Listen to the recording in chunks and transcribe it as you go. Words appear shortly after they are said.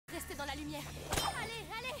la lumière. Allez,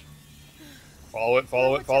 allez. Follow it,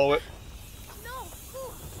 follow it, follow it. Non,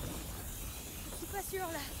 cours. Je suis pas sûre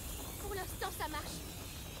là. Pour l'instant, ça marche.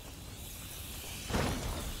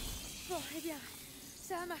 Bon, eh bien,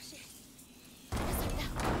 ça a marché. Un soldat.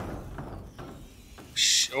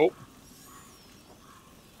 Shh, oh.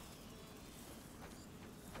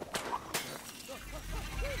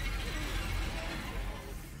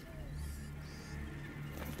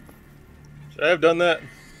 Should I have done that?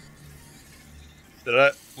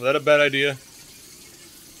 Was that a bad idea?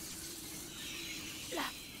 Là.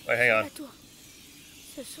 Wait, hang on. La tour.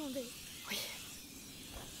 Ce sont des... Oui.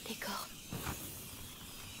 Des corps.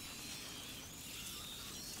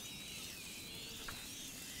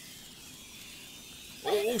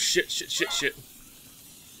 Oh shit, shit, shit, shit.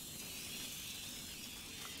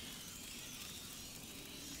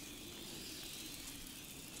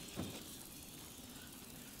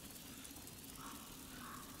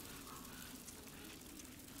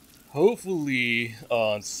 Hopefully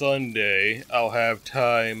on Sunday I'll have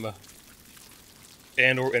time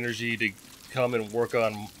and or energy to come and work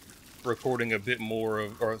on recording a bit more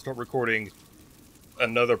of, or start recording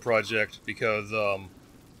another project because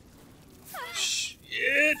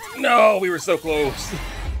shit, no, we were so close.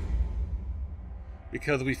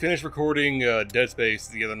 Because we finished recording Dead Space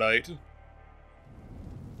the other night,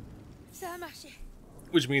 Ça a marché.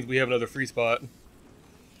 which means we have another free spot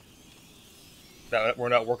that we're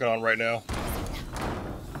not working on right now.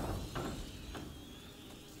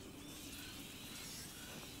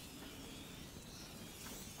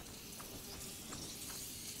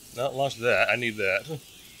 Not launch that, I need that.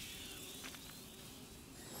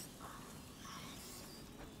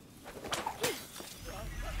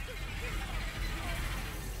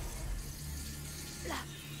 Là,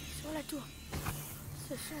 sur la tour.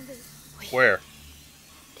 Ce sont des... Oui. Where?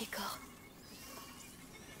 Des corps.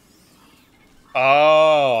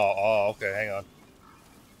 Oh, okay, hang on.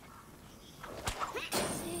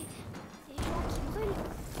 C'est des gens qui brûlent.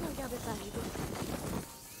 Ne regarde pas, Hugo.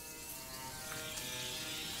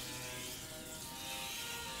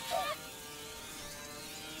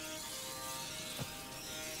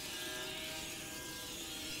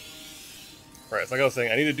 Right, so like I was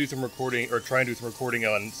saying, I need to do some recording, or try and do some recording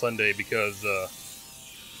on Sunday because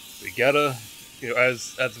we gotta,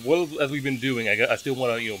 as well as we've been doing, I still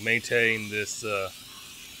want to, maintain this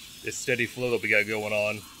this steady flow that we got going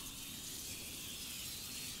on,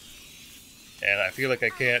 and I feel like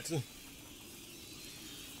I can't.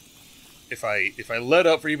 If I let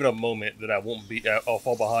up for even a moment, then I'll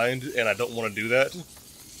fall behind, and I don't want to do that.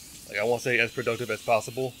 Like I want to stay as productive as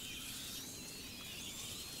possible.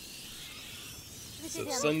 So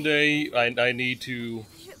Sunday, I need to...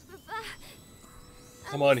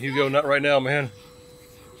 Come on, Hugo, not right now, man.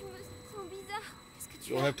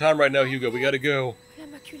 You don't have time right now, Hugo. We gotta go. La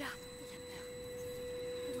macula. Il a peur.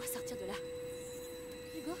 On doit sortir de là.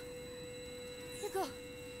 Hugo? Hugo?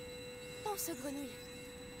 Pense, grenouille.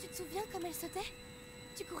 Tu te souviens comme elle sautait?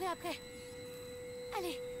 Tu courais après.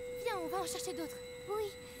 Allez, viens, on va en chercher d'autres. Oui,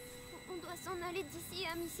 on doit s'en aller d'ici,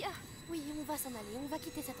 Amicia. Oui, on va s'en aller. On va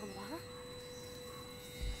quitter cet endroit, hein?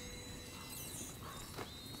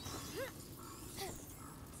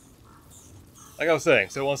 Like I was saying,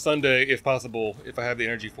 so on Sunday, if possible, if I have the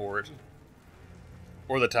energy for it,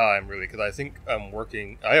 or the time, really, because I think I am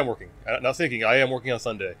working, I am working on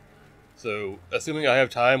Sunday. So, assuming I have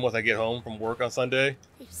time once I get home from work on Sunday,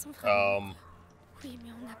 Ils sont vraiment... Oui,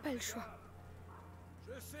 mais on n'a pas le choix.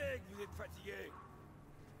 Je sais que vous êtes fatigués.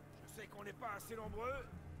 Je sais qu'on n'est pas assez nombreux.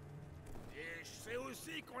 Et je sais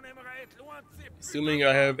aussi qu'on aimerait être loin de ces... assuming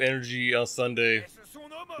I have energy on Sunday,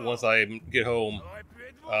 once I get home,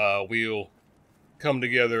 we'll come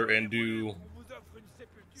together and do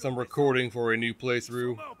some recording for a new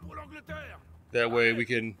playthrough. That way we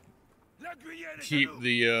can keep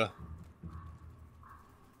the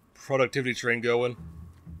productivity train going.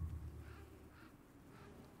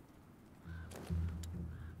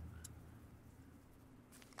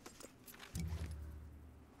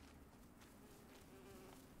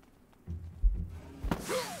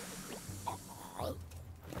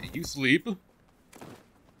 You sleep.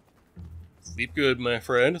 Sleep good, my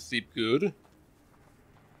friend. Sleep good.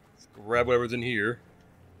 Let's grab whatever's in here.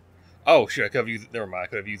 Oh, shit, I could have used... Never mind, I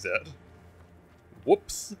could have used that.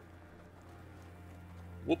 Whoops.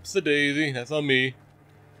 Whoops-a-daisy. That's on me.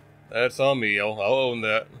 That's on me. I'll own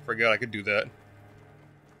that. Forgot I could do that.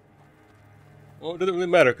 Well, it doesn't really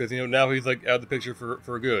matter, because, now he's, like, out of the picture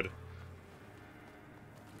for good.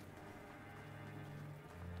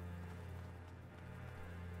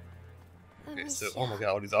 Okay, so, oh my god,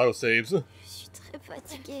 all these autosaves. Je suis très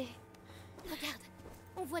fatiguée. Regarde,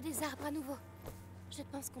 on vois des arbres à nouveau. Je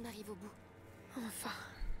pense qu'on arrive au bout. Enfin.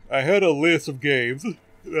 I had a list of games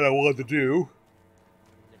that I wanted to do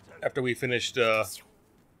after we finished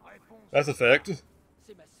Mass Effect,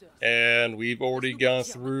 and we've already gone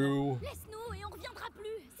through Laisse-nous et on reviendra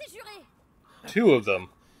plus, c'est juré. 2 of them.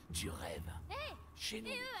 Tu rêves. Hé, Chez nous,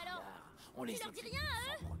 et eux alors? on les Tu leur dis rien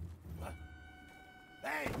à eux?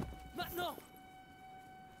 Hey, maintenant.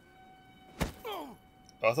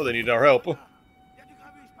 I thought they needed our help. Y a du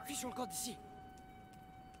grabuge par ici. Sur le camp d'ici.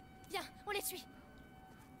 Viens, on les suit.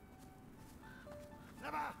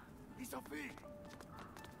 Là-bas, ils s'enfuient.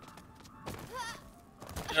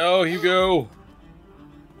 Oh, Hugo.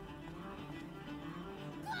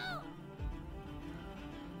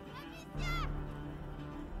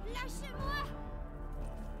 Lâchez-moi.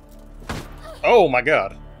 Oh my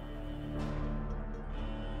god.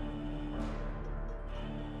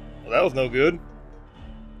 Well, that was no good.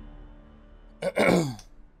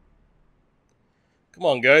 Come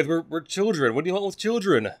on, guys. We're children. What do you want with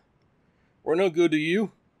children? We're no good to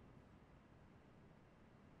you.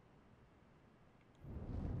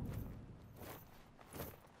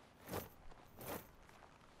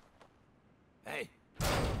 Hey,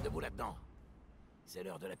 debout là-dedans. C'est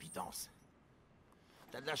l'heure de la pitance.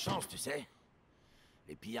 T'as de la chance, tu sais.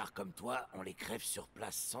 Les pillards comme toi, on les crève sur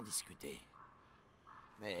place sans discuter.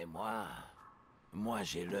 Mais moi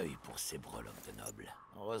j'ai l'œil pour ces breloques de nobles.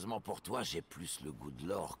 Heureusement pour toi, j'ai plus le goût de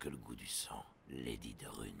l'or que le goût du sang. Lady de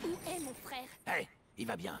Rune. Où est mon frère? Hey, il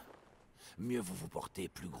va bien. Mieux vous vous portez,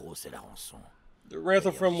 plus gros c'est la rançon. The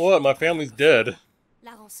ransom from what? My family's dead.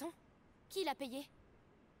 La rançon? Qui l'a payée?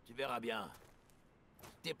 Tu verras bien.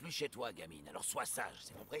 T'es plus chez toi, gamine, alors sois sage,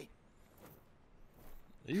 c'est compris?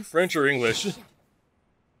 Are you French or English?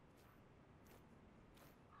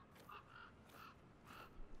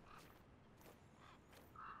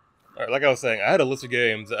 Alright, like I was saying, I had a list of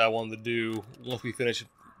games that I wanted to do once we finish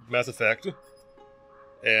Mass Effect.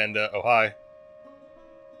 And, oh hi.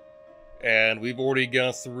 And we've already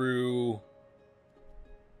gone through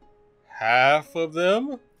half of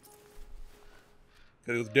them.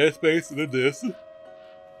 Because it was Dead Space and then this.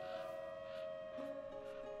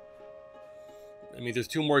 That means there's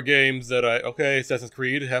 2 more games that okay, Assassin's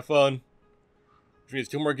Creed, have fun. Which means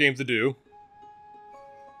 2 more games to do.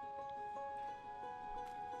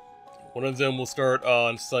 One of them will start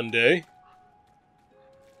on Sunday.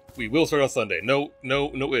 We will start on Sunday. No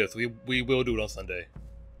ifs. We will do it on Sunday.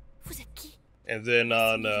 Vous êtes qui? And then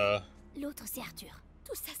on L'autre c'est Arthur.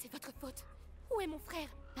 Tout ça c'est votre faute. Où est mon frère?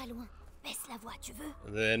 Pas loin. Baisse la voix, tu veux?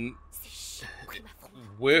 and then C'est chiant, pris ma fronde.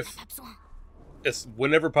 with Pas besoin. it's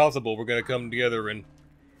whenever possible we're gonna come together and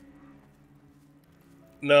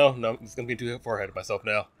no, it's gonna be too far ahead of myself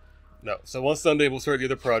now. No. So on Sunday we'll start the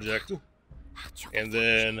other project. Arthur, And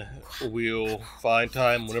then we'll find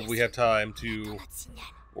time whenever we have time to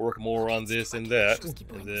work more on this and that.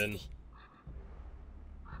 And then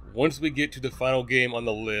once we get to the final game on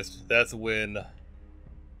the list, that's when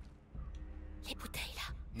Les bouteilles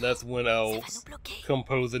là. I'll Ça va nous bloquer.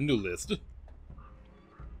 compose a new list.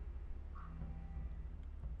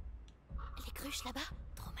 Les cruches là-bas,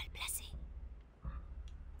 trop mal placées.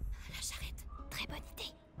 La charrette, très bonne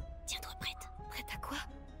idée. Tiens-toi prête. Prête à quoi?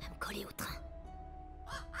 À me coller au train.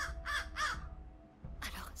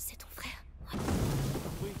 Alors, c'est ton frère? Ouais.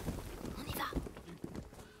 Oui. On y va.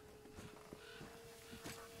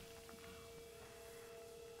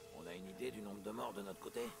 On a une idée du nombre de morts de notre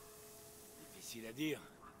côté? Difficile à dire.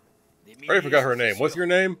 Des I already forgot her name. What's your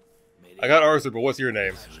name? I got Arthur, but what's your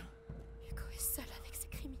name? Hugo est seul avec ses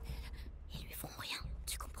criminels. Ils lui feront rien,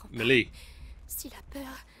 tu comprends pas? Millie. S'il a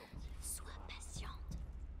peur, sois patiente.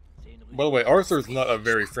 By the way, Arthur's not a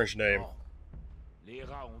very French name. Les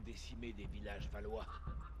rats ont décimé des villages valois.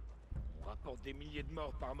 On rapporte des milliers de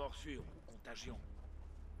morts par morsure ou contagion.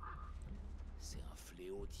 C'est un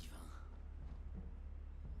fléau divin.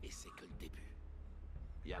 Et c'est que le début.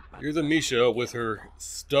 Y a pas de Here's Amisha with her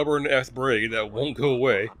stubborn-ass braid that won't go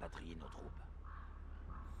away. rapatrier nos troupes.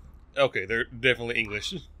 Okay, they're definitely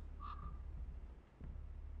English.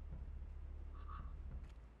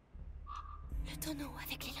 Le tonneau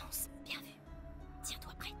avec les lances, bien vu.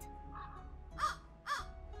 Tiens-toi prête.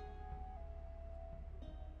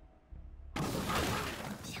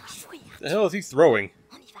 Bien joué, What the hell is he throwing?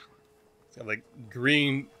 on y va. It's got like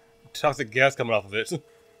green toxic gas coming off of it.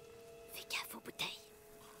 Fais gaffe aux bouteilles.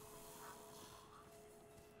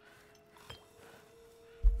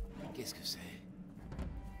 Qu'est-ce que c'est?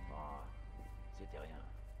 Oh, c'était rien.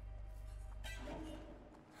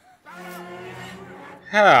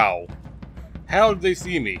 How? How did they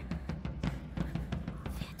see me? Ils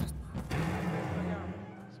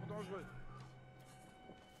sont dangereux.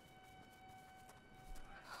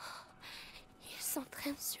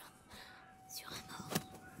 s'entraîne sur un mort.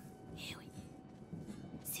 Eh oui.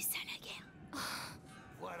 C'est ça la guerre.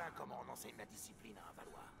 Voilà comment on enseigne la discipline à un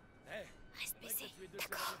Valois. Reste baissé.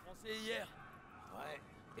 D'accord. Français hier. Ouais,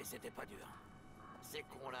 et c'était pas dur. Ces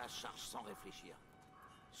cons-là chargent sans réfléchir.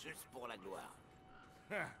 Juste pour la gloire.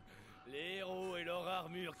 Les héros et leur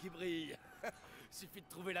armure qui brille. Suffit de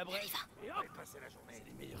trouver la brèche. Et hop, Passez la journée. c'est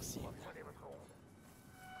les meilleurs cibles. Reprenez votre ronde.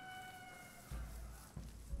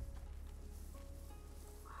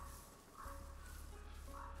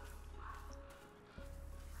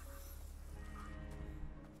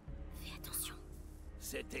 Fais attention.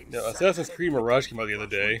 C'était une Now, Assassin's Creed Mirage came out the other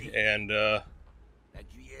day, and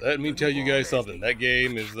let me tell you guys something. That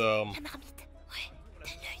game is La marmite. Ouais, t'as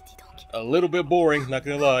l'œil, dis donc. a little bit boring, not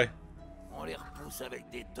gonna lie. On les repousse avec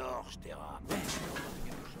des torches, des rats. On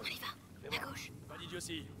y va. À gauche. Pas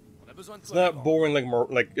d'idiotie. On a besoin de It's toi. not boring like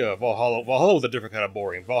Valhalla. Valhalla was a different kind of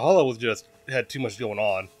boring. Valhalla was just had too much going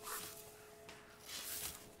on.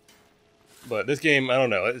 But this game, I don't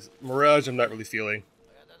know. It's, Mirage, I'm not really feeling.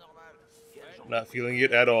 Not feeling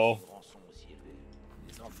it at all.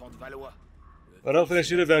 Les enfants de Valois. But I'll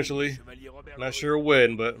finish it eventually. Chevalier Robert Not sure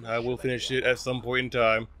when, but I will finish it at some point in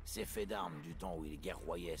time. Ces faits d'armes du temps où les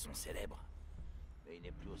guerroyais sont célèbres. Mais il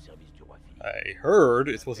n'est plus au service du roi Philippe. I heard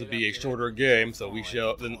it's supposed to be a shorter game, so we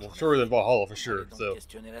shall. Well, shorter than Valhalla for sure. Donc So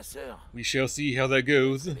questionner la sœur. we shall see how that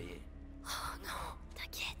goes. Payez. Oh non,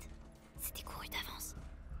 t'inquiète. C'était couru d'avance.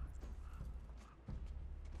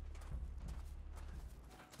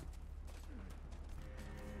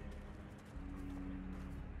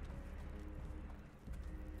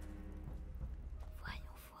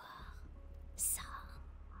 Voyons voir. Ça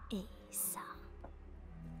et ça.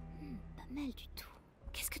 Pas mal du tout.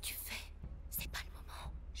 Qu'est-ce que tu fais? C'est pas le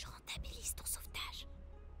moment. Je rentabilise ton sauvetage.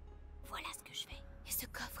 Voilà ce que je fais. Et ce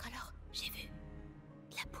coffre alors? J'ai vu.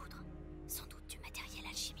 De la poudre. Sans doute du matériel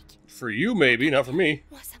alchimique. For you, maybe, not for me.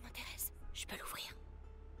 Moi, ça m'intéresse. Je peux l'ouvrir.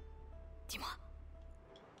 Dis-moi.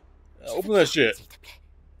 Je Open veux that bien, shit. s'il te plaît.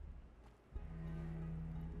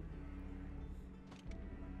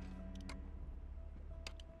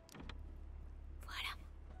 Voilà.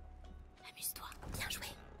 Amuse-toi. Bien joué.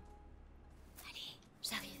 Allez.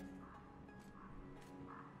 J'arrive.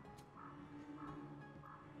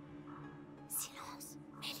 Silence.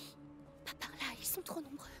 Mélie, pas par là, ils sont trop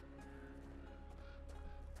nombreux.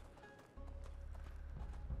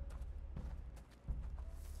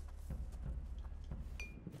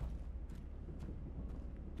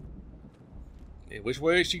 Hey, which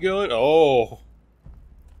way is she going? Oh.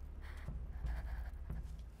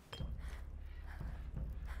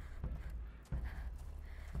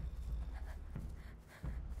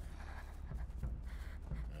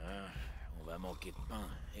 On va manquer de pain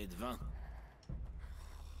et de vin.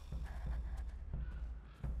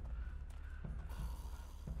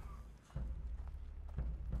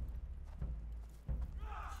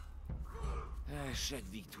 À chaque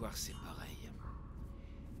victoire, c'est pareil.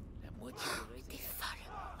 La moitié de T'es folle.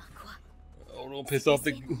 Par quoi? Oh, don't piss off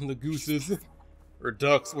the gooses. Or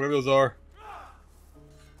ducks, whatever those are.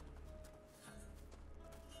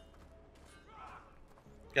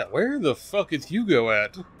 God, where the fuck is Hugo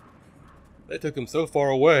at? They took him so far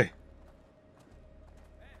away.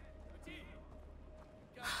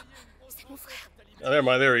 C'est mon frère. Oh, never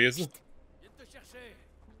mind, there he is. Viens de te chercher.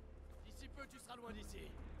 D'ici peu, tu seras loin d'ici.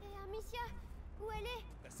 Et Amicia, où elle est?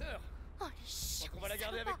 Ta sœur. Oh, les chiens. Donc on va la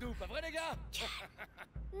garder avec nous, pas vrai les gars?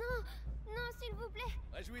 Non, non, s'il vous plaît.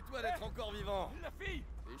 Réjouis-toi d'être encore vivant. La fille.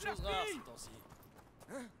 C'est une chose rare ces temps-ci.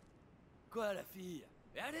 Hein? Quoi la fille?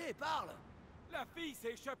 Mais allez, parle. La fille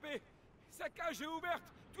s'est échappée. Sa cage est ouverte.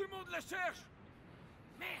 Tout le monde la cherche.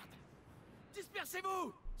 Merde!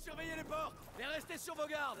 Dispersez-vous! Surveillez les portes et restez sur vos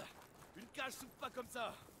gardes! Une cage s'ouvre pas comme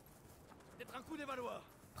ça! Peut-être un coup des Valois!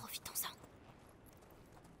 Profitons-en.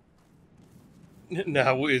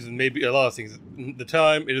 Now is maybe a lot of things. The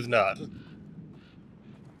time, it is not.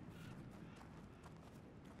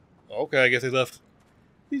 Okay, I guess they left.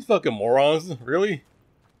 These fucking morons, really?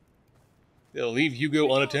 They'll leave Hugo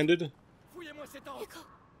unattended? Fouillez-moi cet angle! Hugo,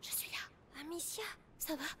 je suis là. Amicia,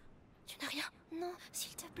 ça va? Tu n'as rien? Non,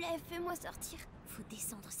 s'il te plaît, fais-moi sortir. Faut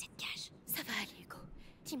descendre cette cage. Ça va aller, Hugo.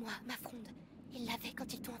 Dis-moi, ma fronde, ils l'avaient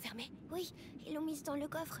quand ils t'ont enfermé? Oui, ils l'ont mise dans le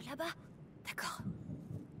coffre, là-bas. D'accord.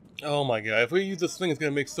 Oh my god, if we use this thing, it's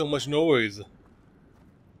gonna make so much noise.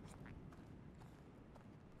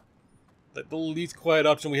 Like the least quiet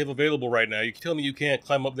option we have available right now. You tell me you can't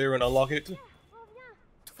climb up there and unlock it? Tout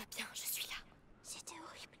va bien, je suis là. C'était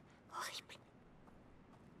horrible. Horrible.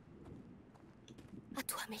 À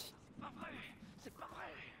toi, Mélie. C'est pas vrai! C'est pas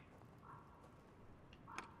vrai!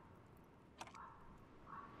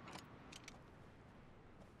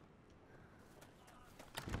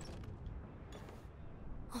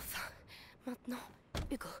 Non,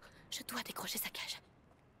 Hugo, je dois décrocher sa cage.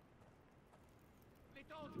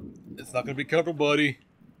 It's not gonna be comfortable, buddy.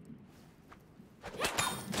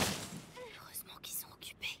 Heureusement qu'ils sont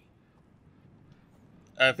occupés.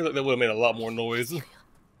 I feel like that would have made a lot more noise.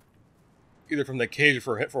 Either from the cage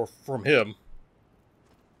or from him.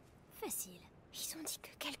 Facile. Ils ont dit que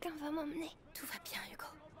quelqu'un va m'emmener. Tout va bien, Hugo.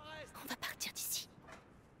 On va partir d'ici.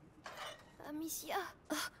 Amicia.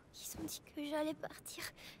 Oh, ils ont dit que j'allais partir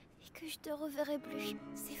et que je te reverrai plus.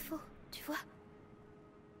 C'est faux, tu vois.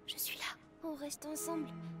 Je suis là. On reste ensemble,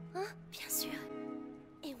 hein? Bien sûr.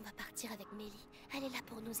 Et on va partir avec Mélie. Elle est là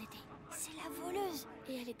pour nous aider. C'est la voleuse.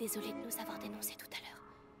 Et elle est désolée de nous avoir dénoncés tout à l'heure.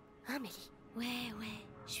 Hein, Mélie? Ouais,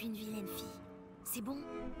 je suis une vilaine fille. C'est bon,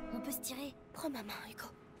 on peut se tirer. Prends ma main, Hugo.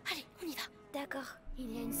 Allez, on y va. D'accord,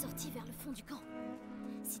 il y a une sortie vers le fond du camp.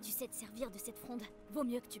 Si tu sais te servir de cette fronde, vaut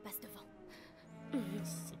mieux que tu passes devant.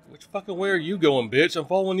 Which fucking way are you going, bitch? I'm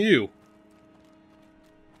following you.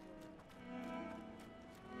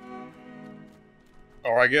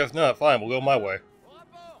 Or I guess not. Fine, we'll go my way. Au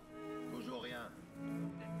rapport! Toujours rien.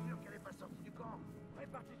 Vous êtes sûr qu'elle n'est pas sortie du camp?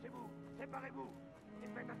 Répartissez-vous, séparez-vous, et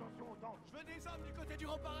faites attention aux tentes. Je veux des hommes du côté du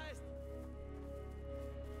rempart est.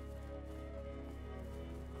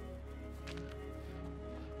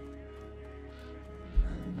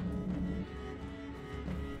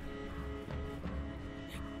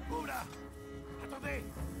 Vous là! Attendez!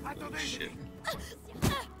 Attendez! Shit.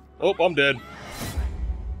 Oh, I'm dead.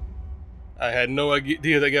 I had no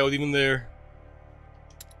idea that guy was even there.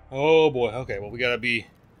 Oh boy. Okay, well we gotta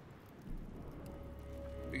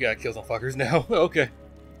kill some fuckers now. Okay.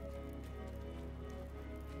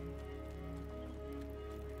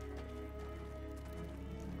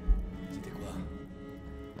 C'était quoi?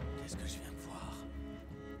 Qu'est-ce que je viens de voir?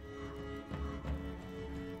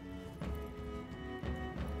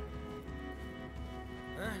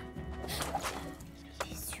 Hein?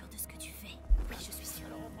 T'es sûr de ce que tu fais? Oui, je suis sûre.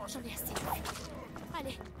 Alors on prend J'en ai cette assez. fois.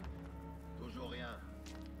 Allez, Toujours rien.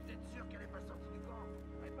 Vous êtes sûr qu'elle n'est pas sortie du camp?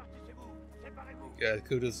 Répartissez-vous, séparez-vous. Yeah,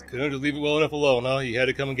 couldn't just leave it well enough alone, huh? You had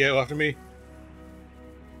to come and get after me.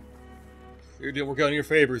 It didn't work out in your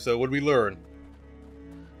favor, so what did we learn?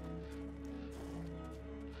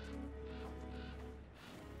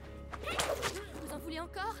 vous en voulez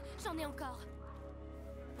encore? J'en ai encore.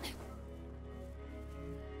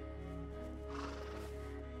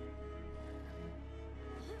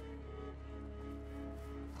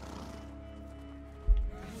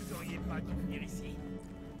 Vous auriez pas dû venir ici.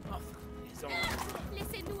 Enfin, les hommes.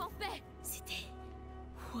 Laissez-nous en paix. C'était...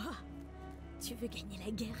 Quoi? Tu veux gagner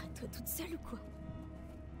la guerre à toi toute seule ou quoi?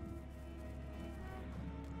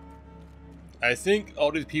 I think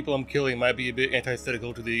all these people I'm killing might be a bit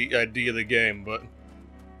antithetical to the idea of the game, but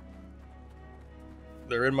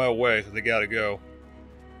they're in my way, so they gotta go.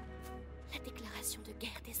 La déclaration de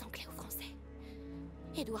guerre des Anglais aux Français.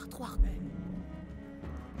 Édouard III.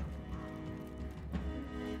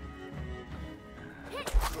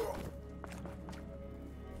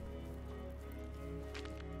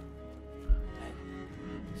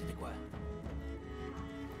 C'était quoi?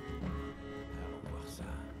 Allons voir ça.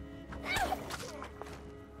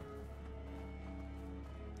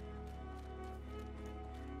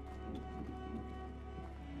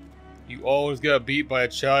 You always got beat by a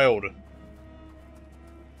child.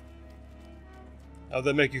 How'd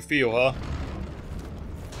that make you feel, huh?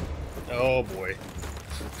 Oh boy.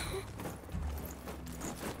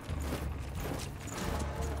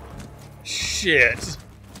 Shit.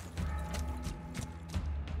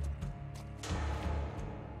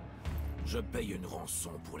 Je paye une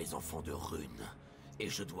rançon pour les enfants de Rune, et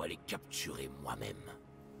je dois les capturer moi-même.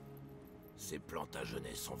 Ces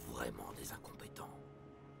Plantagenets sont vraiment des incompétents.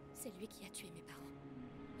 C'est lui qui a tué mes parents.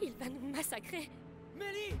 Il va nous massacrer.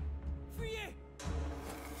 Mélie! Fuyez!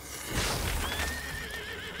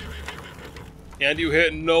 And you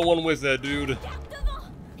hit no one with that, dude. Garde devant!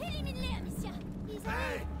 Élimine-les, Amicia! Ils Hey!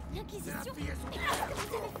 arrivent! L'Inquisition! Fille et son Mais qu'est-ce que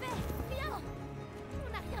vous avez fait? Rien! On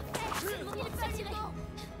n'a rien fait! On est pas tiré!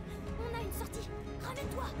 On a une sortie!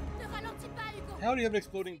 Ramène-toi! Ne ralentis pas, Hugo. How do you have an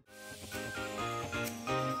exploding...